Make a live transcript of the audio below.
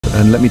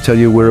and let me tell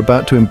you, we're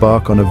about to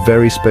embark on a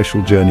very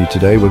special journey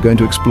today. We're going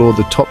to explore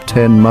the top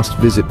 10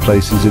 must-visit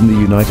places in the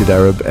United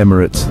Arab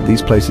Emirates.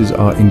 These places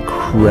are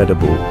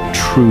incredible,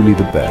 truly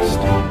the best.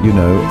 You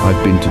know,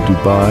 I've been to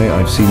Dubai,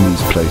 I've seen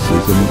these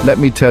places, and let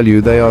me tell you,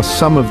 they are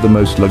some of the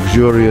most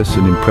luxurious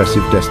and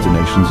impressive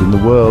destinations in the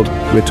world.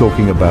 We're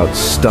talking about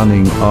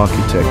stunning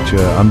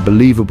architecture,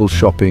 unbelievable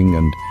shopping,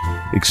 and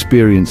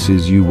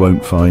experiences you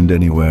won't find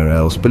anywhere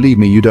else. Believe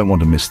me, you don't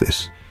want to miss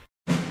this.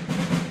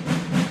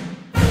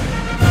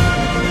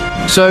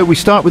 So we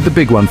start with the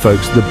big one,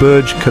 folks, the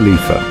Burj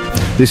Khalifa.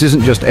 This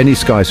isn't just any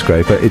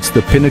skyscraper, it's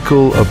the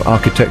pinnacle of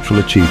architectural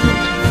achievement.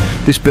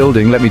 This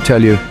building, let me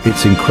tell you,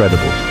 it's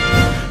incredible.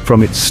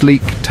 From its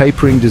sleek,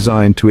 tapering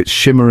design to its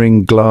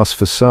shimmering glass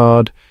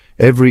facade,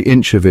 every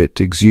inch of it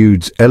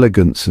exudes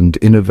elegance and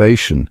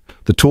innovation.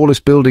 The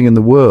tallest building in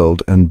the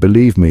world, and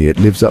believe me, it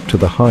lives up to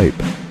the hype.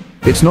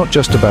 It's not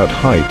just about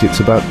height,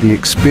 it's about the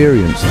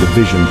experience, the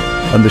vision,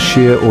 and the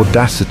sheer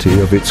audacity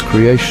of its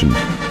creation.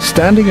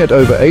 Standing at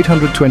over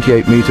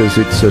 828 meters,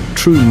 it's a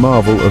true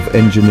marvel of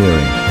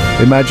engineering.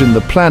 Imagine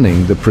the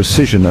planning, the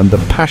precision, and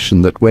the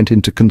passion that went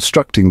into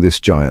constructing this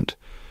giant.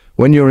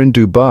 When you're in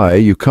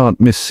Dubai, you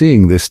can't miss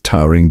seeing this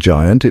towering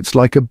giant. It's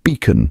like a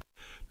beacon,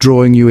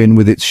 drawing you in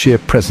with its sheer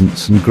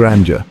presence and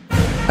grandeur.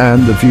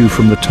 And the view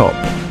from the top,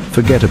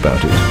 forget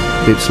about it.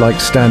 It's like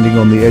standing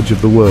on the edge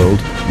of the world,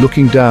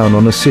 looking down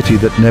on a city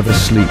that never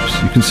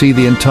sleeps. You can see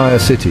the entire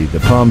city, the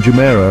Palm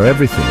Jumeirah,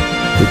 everything.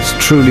 It's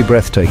truly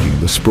breathtaking,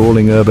 the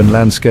sprawling urban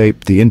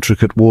landscape, the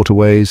intricate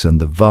waterways,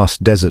 and the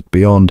vast desert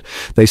beyond.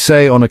 They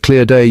say on a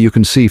clear day you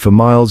can see for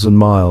miles and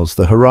miles.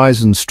 The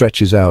horizon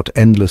stretches out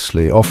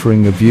endlessly,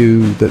 offering a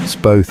view that's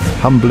both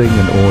humbling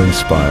and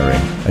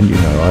awe-inspiring. And you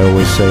know, I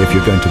always say if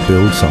you're going to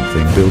build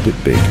something, build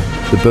it big.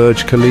 The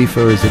Burj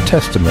Khalifa is a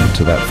testament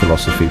to that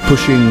philosophy,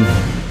 pushing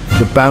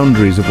the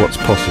boundaries of what's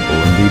possible.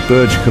 And the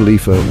Burj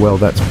Khalifa, well,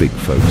 that's big,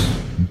 folks.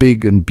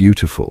 Big and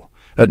beautiful.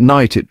 At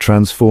night it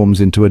transforms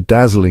into a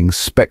dazzling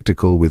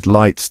spectacle with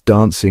lights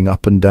dancing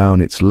up and down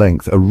its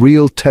length, a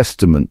real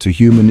testament to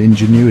human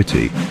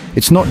ingenuity.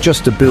 It's not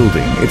just a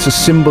building, it's a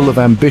symbol of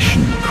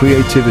ambition,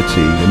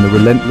 creativity, and the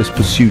relentless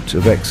pursuit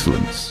of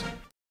excellence.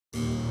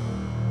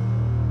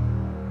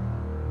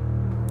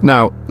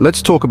 Now,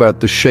 let's talk about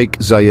the Sheikh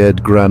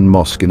Zayed Grand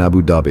Mosque in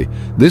Abu Dhabi.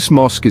 This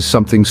mosque is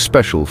something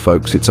special,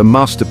 folks. It's a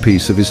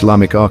masterpiece of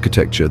Islamic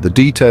architecture. The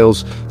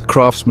details, the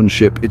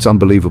craftsmanship, it's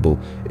unbelievable.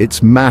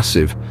 It's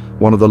massive,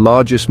 one of the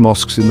largest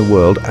mosques in the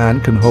world,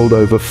 and can hold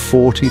over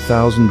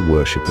 40,000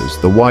 worshippers.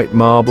 The white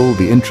marble,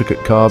 the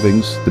intricate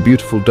carvings, the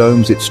beautiful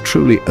domes, it's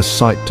truly a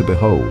sight to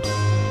behold.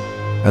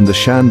 And the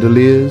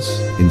chandeliers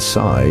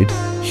inside,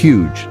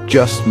 huge,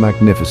 just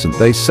magnificent.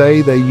 They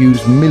say they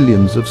use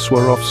millions of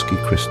Swarovski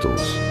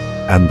crystals.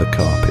 And the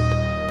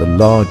carpet, the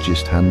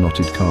largest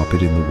hand-knotted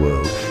carpet in the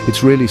world.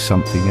 It's really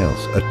something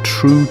else, a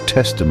true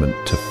testament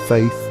to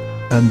faith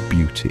and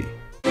beauty.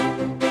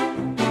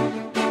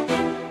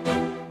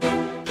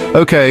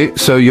 Okay,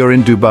 so you're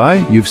in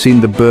Dubai, you've seen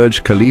the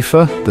Burj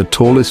Khalifa, the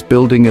tallest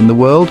building in the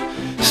world,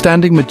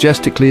 standing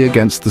majestically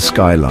against the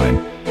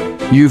skyline.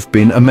 You've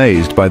been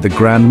amazed by the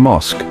Grand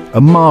Mosque,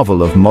 a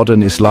marvel of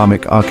modern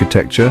Islamic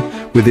architecture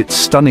with its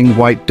stunning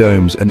white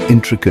domes and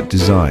intricate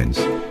designs.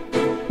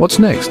 What's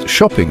next?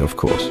 Shopping, of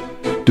course.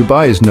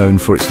 Dubai is known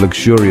for its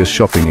luxurious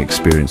shopping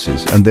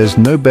experiences, and there's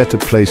no better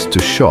place to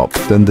shop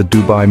than the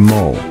Dubai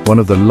Mall, one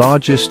of the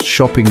largest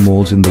shopping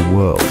malls in the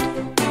world.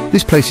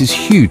 This place is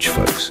huge,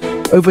 folks.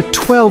 Over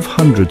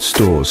 1,200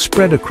 stores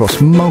spread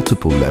across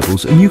multiple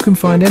levels, and you can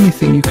find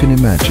anything you can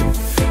imagine.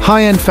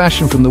 High-end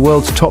fashion from the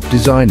world's top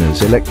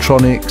designers,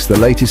 electronics, the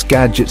latest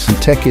gadgets and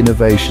tech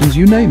innovations,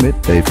 you name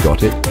it, they've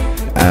got it.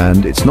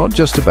 And it's not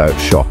just about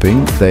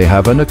shopping. They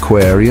have an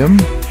aquarium,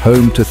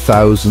 home to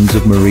thousands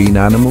of marine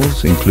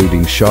animals,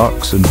 including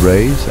sharks and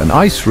rays, an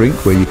ice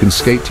rink where you can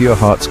skate to your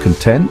heart's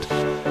content,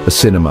 a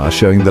cinema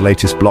showing the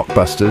latest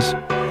blockbusters,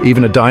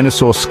 even a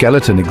dinosaur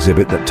skeleton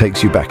exhibit that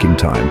takes you back in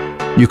time.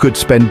 You could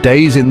spend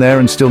days in there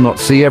and still not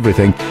see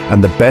everything,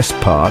 and the best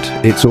part,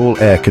 it's all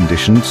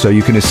air-conditioned, so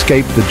you can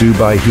escape the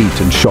Dubai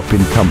heat and shop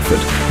in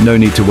comfort. No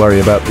need to worry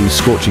about these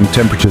scorching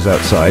temperatures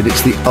outside.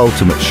 It's the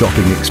ultimate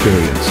shopping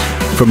experience.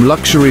 From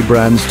luxury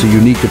brands to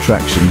unique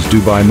attractions,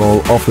 Dubai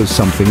Mall offers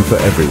something for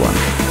everyone.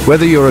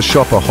 Whether you're a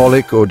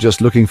shopaholic or just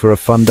looking for a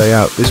fun day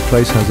out, this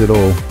place has it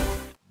all.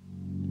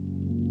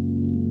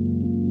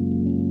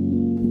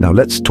 Now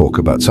let's talk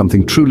about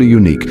something truly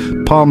unique,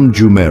 Palm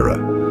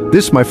Jumeirah.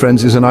 This, my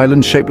friends, is an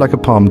island shaped like a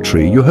palm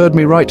tree. You heard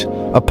me right,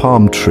 a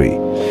palm tree.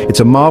 It's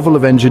a marvel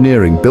of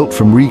engineering built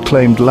from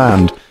reclaimed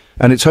land,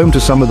 and it's home to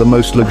some of the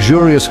most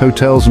luxurious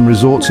hotels and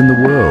resorts in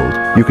the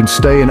world. You can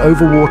stay in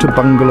overwater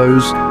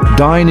bungalows,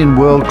 dine in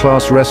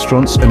world-class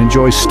restaurants, and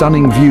enjoy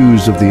stunning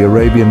views of the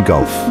Arabian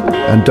Gulf.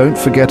 And don't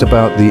forget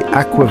about the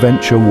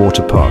Aquaventure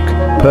water park,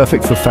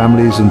 perfect for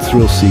families and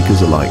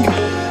thrill-seekers alike.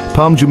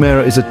 Palm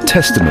Jumeirah is a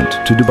testament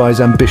to Dubai's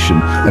ambition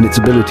and its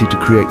ability to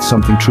create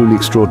something truly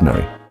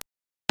extraordinary.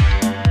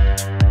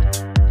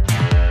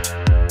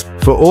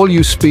 For all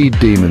you speed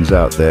demons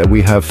out there,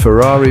 we have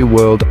Ferrari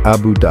World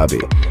Abu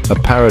Dhabi, a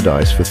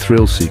paradise for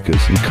thrill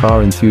seekers and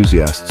car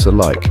enthusiasts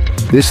alike.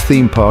 This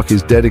theme park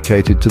is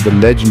dedicated to the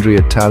legendary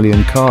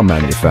Italian car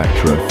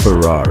manufacturer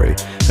Ferrari,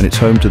 and it's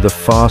home to the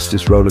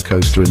fastest roller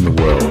coaster in the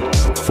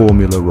world,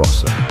 Formula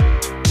Rossa.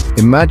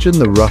 Imagine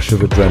the rush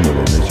of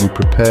adrenaline as you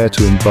prepare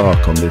to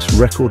embark on this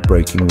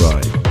record-breaking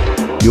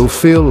ride. You'll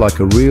feel like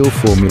a real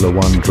Formula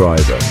One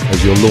driver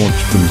as you're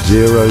launched from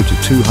 0 to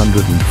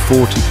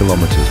 240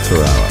 kilometers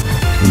per hour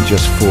in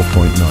just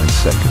 4.9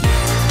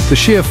 seconds. The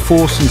sheer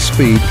force and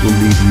speed will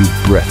leave you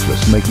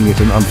breathless, making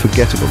it an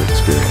unforgettable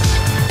experience.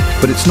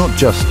 But it's not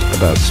just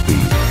about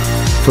speed.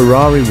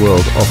 Ferrari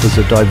World offers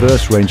a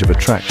diverse range of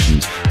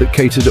attractions that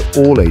cater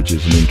to all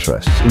ages and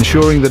interests,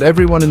 ensuring that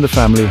everyone in the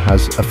family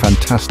has a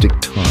fantastic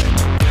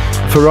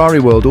time. Ferrari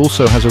World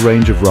also has a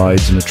range of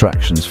rides and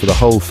attractions for the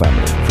whole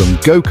family, from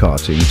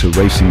go-karting to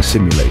racing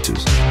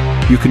simulators.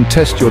 You can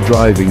test your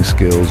driving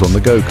skills on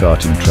the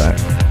go-karting track,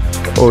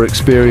 or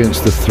experience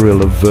the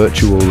thrill of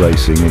virtual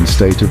racing in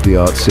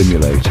state-of-the-art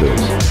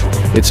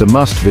simulators. It's a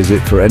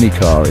must-visit for any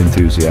car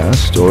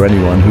enthusiast or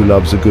anyone who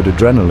loves a good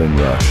adrenaline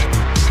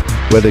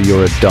rush. Whether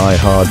you're a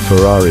die-hard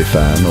Ferrari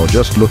fan or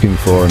just looking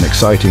for an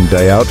exciting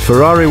day out,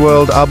 Ferrari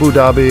World Abu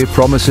Dhabi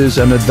promises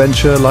an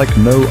adventure like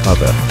no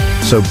other.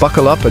 So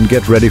buckle up and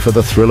get ready for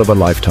the thrill of a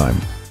lifetime.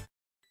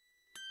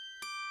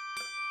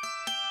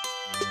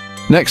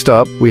 Next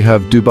up, we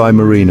have Dubai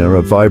Marina,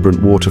 a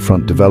vibrant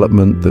waterfront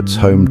development that's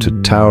home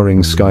to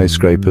towering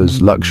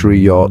skyscrapers, luxury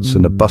yachts,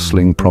 and a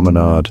bustling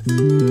promenade.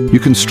 You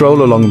can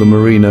stroll along the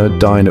marina,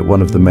 dine at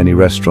one of the many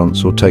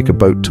restaurants, or take a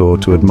boat tour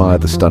to admire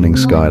the stunning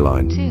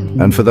skyline.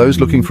 And for those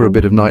looking for a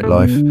bit of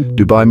nightlife,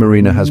 Dubai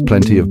Marina has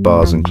plenty of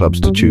bars and clubs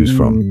to choose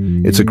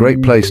from. It's a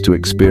great place to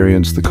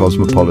experience the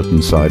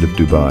cosmopolitan side of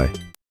Dubai.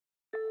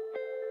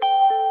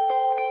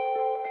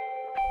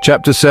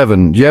 Chapter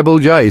 7, Jebel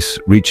Jais,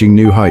 reaching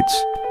new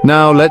heights.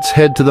 Now let's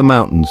head to the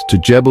mountains, to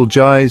Jebel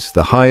Jais,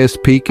 the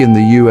highest peak in the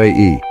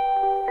UAE.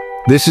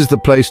 This is the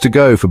place to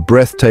go for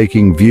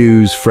breathtaking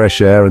views, fresh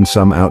air, and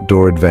some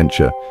outdoor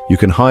adventure. You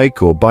can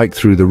hike or bike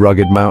through the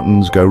rugged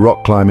mountains, go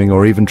rock climbing,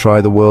 or even try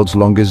the world's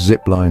longest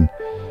zip line.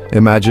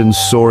 Imagine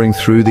soaring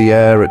through the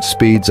air at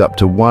speeds up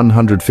to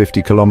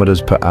 150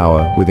 kilometers per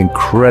hour with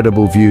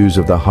incredible views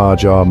of the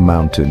Sharjah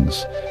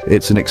mountains.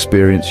 It's an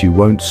experience you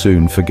won't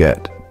soon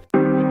forget.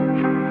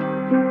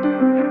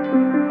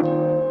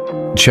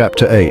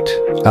 Chapter 8,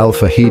 Al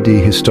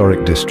Fahidi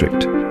Historic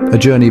District, a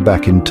journey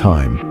back in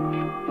time.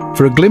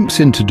 For a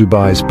glimpse into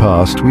Dubai's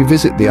past, we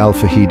visit the Al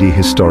Fahidi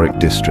Historic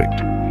District.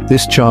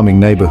 This charming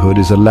neighborhood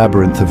is a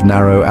labyrinth of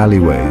narrow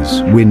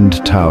alleyways,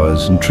 wind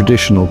towers, and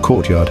traditional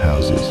courtyard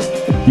houses.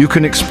 You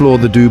can explore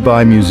the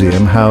Dubai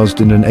Museum,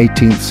 housed in an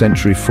 18th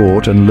century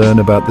fort, and learn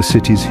about the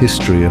city's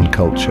history and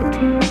culture.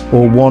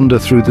 Or wander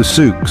through the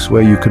souks,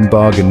 where you can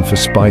bargain for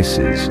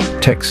spices,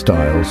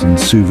 textiles, and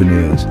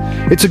souvenirs.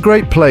 It's a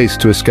great place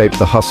to escape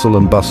the hustle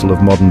and bustle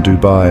of modern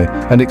Dubai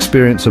and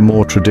experience a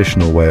more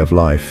traditional way of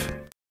life.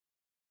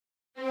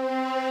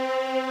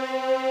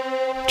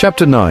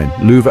 Chapter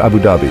 9, Louvre Abu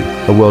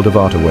Dhabi, a world of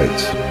art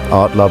awaits.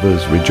 Art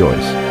lovers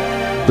rejoice.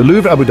 The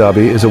Louvre Abu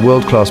Dhabi is a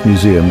world-class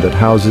museum that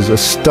houses a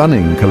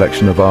stunning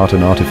collection of art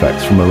and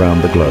artifacts from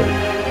around the globe.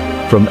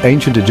 From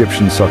ancient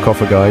Egyptian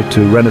sarcophagi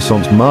to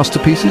Renaissance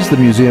masterpieces, the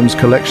museum's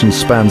collection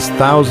spans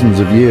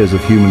thousands of years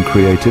of human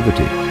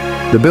creativity.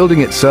 The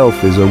building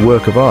itself is a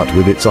work of art,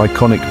 with its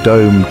iconic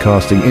dome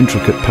casting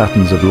intricate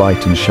patterns of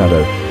light and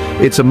shadow.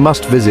 It's a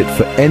must-visit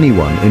for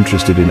anyone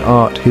interested in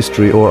art,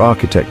 history, or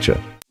architecture.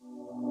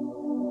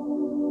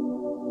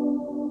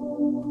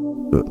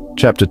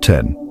 Chapter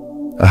 10.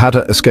 A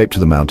Hatta escape to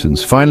the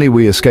mountains. Finally,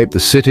 we escape the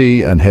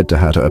city and head to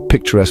Hatta, a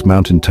picturesque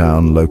mountain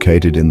town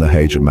located in the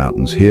Hajr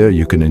Mountains. Here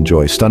you can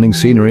enjoy stunning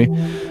scenery,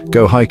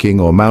 go hiking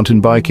or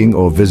mountain biking,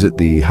 or visit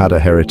the Hatta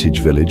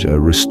Heritage Village, a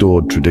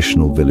restored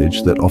traditional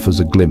village that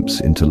offers a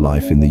glimpse into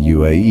life in the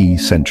UAE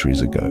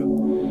centuries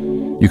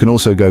ago. You can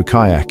also go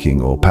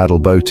kayaking or paddle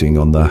boating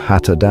on the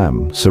Hatta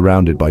Dam,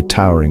 surrounded by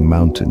towering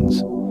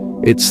mountains.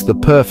 It's the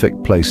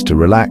perfect place to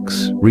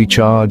relax,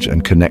 recharge,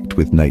 and connect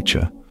with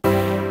nature.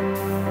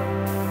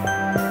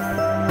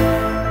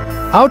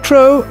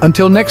 Outro.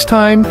 Until next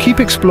time,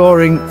 keep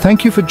exploring.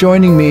 Thank you for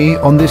joining me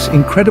on this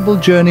incredible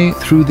journey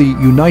through the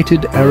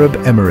United Arab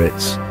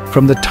Emirates.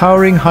 From the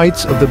towering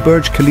heights of the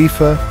Burj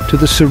Khalifa to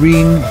the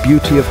serene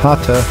beauty of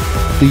Hatta,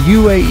 the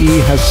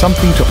UAE has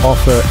something to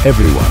offer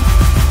everyone.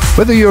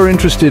 Whether you're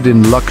interested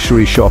in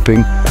luxury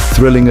shopping,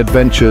 thrilling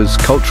adventures,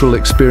 cultural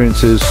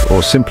experiences,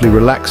 or simply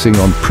relaxing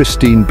on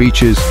pristine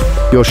beaches,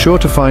 you're sure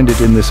to find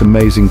it in this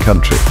amazing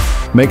country.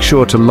 Make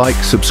sure to like,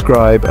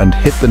 subscribe, and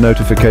hit the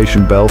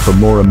notification bell for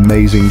more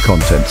amazing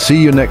content.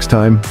 See you next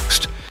time.